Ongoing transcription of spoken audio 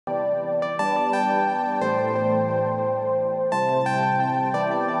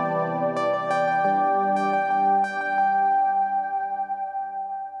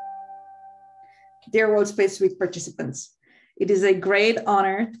Dear World Space Week participants, it is a great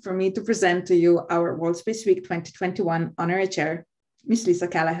honor for me to present to you our World Space Week 2021 Honorary Chair, Ms. Lisa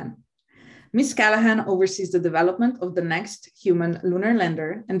Callahan. Ms. Callahan oversees the development of the next human lunar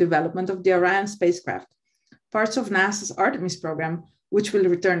lander and development of the Orion spacecraft, parts of NASA's Artemis program, which will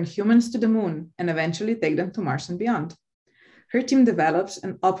return humans to the moon and eventually take them to Mars and beyond. Her team develops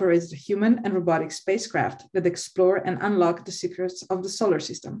and operates the human and robotic spacecraft that explore and unlock the secrets of the solar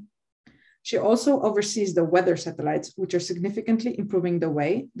system. She also oversees the weather satellites, which are significantly improving the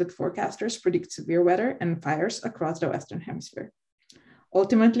way that forecasters predict severe weather and fires across the Western Hemisphere.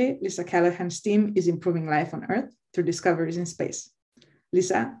 Ultimately, Lisa Callahan's team is improving life on Earth through discoveries in space.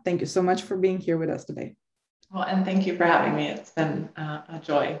 Lisa, thank you so much for being here with us today. Well, and thank you for having me. It's been a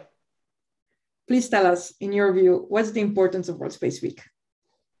joy. Please tell us, in your view, what's the importance of World Space Week?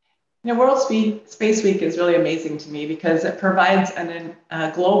 World Space Week is really amazing to me because it provides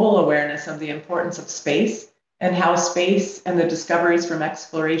a global awareness of the importance of space and how space and the discoveries from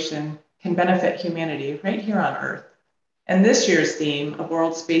exploration can benefit humanity right here on Earth. And this year's theme of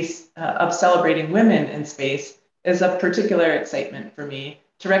World Space, of celebrating women in space, is of particular excitement for me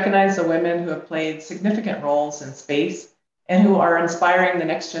to recognize the women who have played significant roles in space and who are inspiring the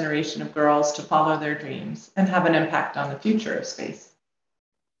next generation of girls to follow their dreams and have an impact on the future of space.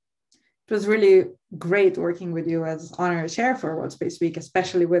 It was really great working with you as Honorary Chair for World Space Week,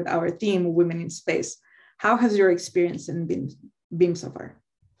 especially with our theme, Women in Space. How has your experience been so far?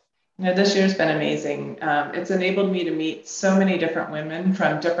 This year's been amazing. It's enabled me to meet so many different women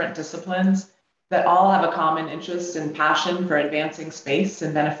from different disciplines that all have a common interest and passion for advancing space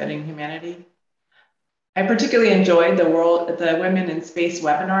and benefiting humanity. I particularly enjoyed the Women in Space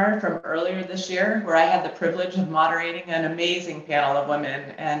webinar from earlier this year, where I had the privilege of moderating an amazing panel of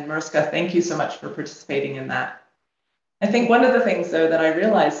women. And Maruska, thank you so much for participating in that. I think one of the things, though, that I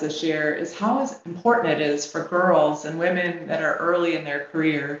realized this year is how important it is for girls and women that are early in their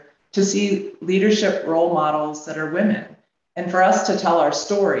career to see leadership role models that are women, and for us to tell our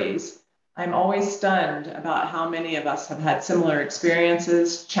stories. I'm always stunned about how many of us have had similar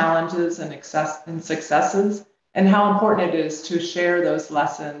experiences, challenges, and successes, and how important it is to share those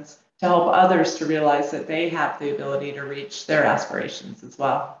lessons to help others to realize that they have the ability to reach their aspirations as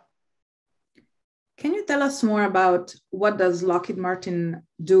well. Can you tell us more about what does Lockheed Martin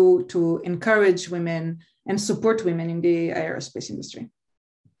do to encourage women and support women in the aerospace industry?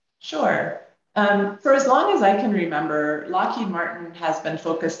 Sure. For as long as I can remember, Lockheed Martin has been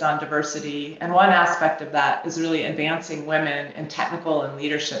focused on diversity, and one aspect of that is really advancing women in technical and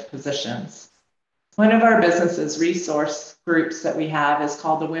leadership positions. One of our business's resource groups that we have is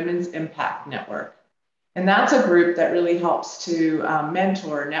called the Women's Impact Network. And that's a group that really helps to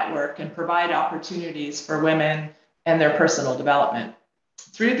mentor, network, and provide opportunities for women and their personal development.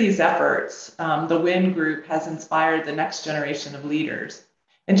 Through these efforts, the WIN group has inspired the next generation of leaders.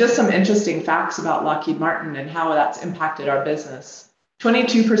 And just some interesting facts about Lockheed Martin and how that's impacted our business.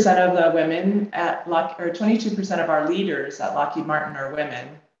 22% of the women at 22% of our leaders at Lockheed Martin are women.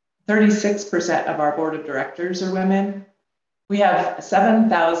 36% of our board of directors are women. We have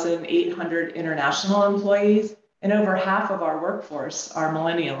 7,800 international employees, and over half of our workforce are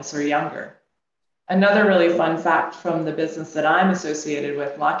millennials or younger. Another really fun fact from the business that I'm associated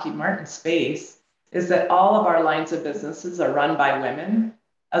with, Lockheed Martin Space, is that all of our lines of businesses are run by women,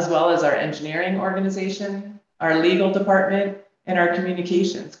 as well as our engineering organization, our legal department, and our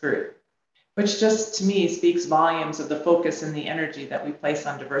communications group, which just to me speaks volumes of the focus and the energy that we place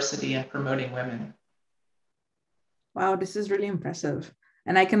on diversity and promoting women. Wow, this is really impressive.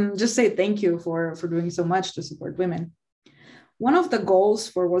 And I can just say thank you for doing so much to support women. One of the goals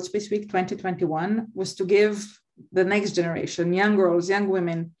for World Space Week 2021 was to give the next generation, young girls, young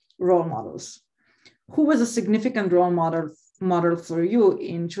women, role models. Who was a significant role model for you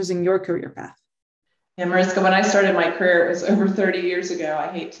in choosing your career path? Yeah, Maruska, when I started my career, it was over 30 years ago. I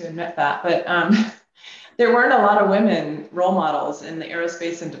hate to admit that, but there weren't a lot of women role models in the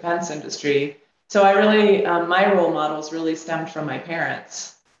aerospace and defense industry. So I really, my role models really stemmed from my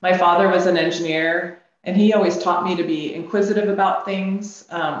parents. My father was an engineer, and he always taught me to be inquisitive about things.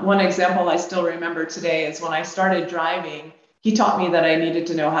 One example I still remember today is when I started driving, he taught me that I needed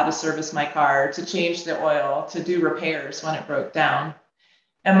to know how to service my car, to change the oil, to do repairs when it broke down.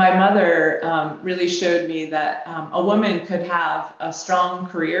 And my mother really showed me that a woman could have a strong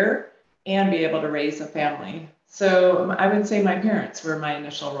career and be able to raise a family. So I would say my parents were my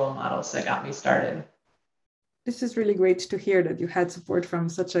initial role models that got me started. This is really great to hear that you had support from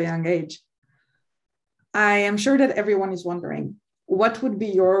such a young age. I am sure that everyone is wondering, what would be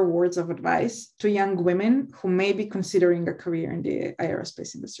your words of advice to young women who may be considering a career in the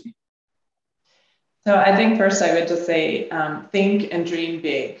aerospace industry? So I think first I would just say, think and dream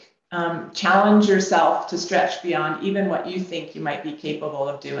big. Challenge yourself to stretch beyond even what you think you might be capable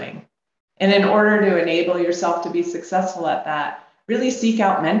of doing. And in order to enable yourself to be successful at that, really seek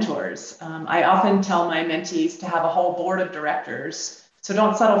out mentors. I often tell my mentees to have a whole board of directors. So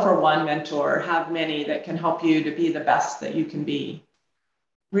don't settle for one mentor, have many that can help you to be the best that you can be.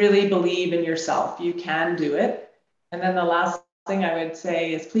 Really believe in yourself. You can do it. And then the last thing I would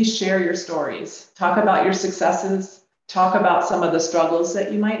say is please share your stories. Talk about your successes. Talk about some of the struggles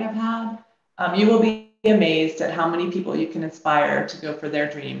that you might have had. You will be amazed at how many people you can inspire to go for their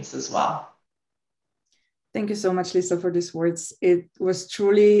dreams as well. Thank you so much, Lisa, for these words. It was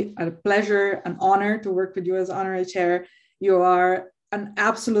truly a pleasure, an honor to work with you as Honorary Chair. You are an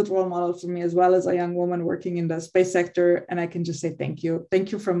absolute role model for me, as well as a young woman working in the space sector. And I can just say thank you.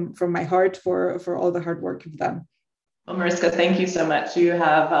 Thank you from my heart for all the hard work you've done. Well, Maruska, thank you so much. You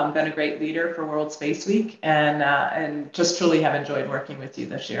have been a great leader for World Space Week and just truly have enjoyed working with you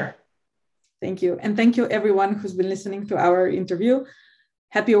this year. Thank you. And thank you everyone who's been listening to our interview.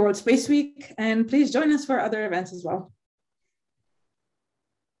 Happy World Space Week, and please join us for other events as well.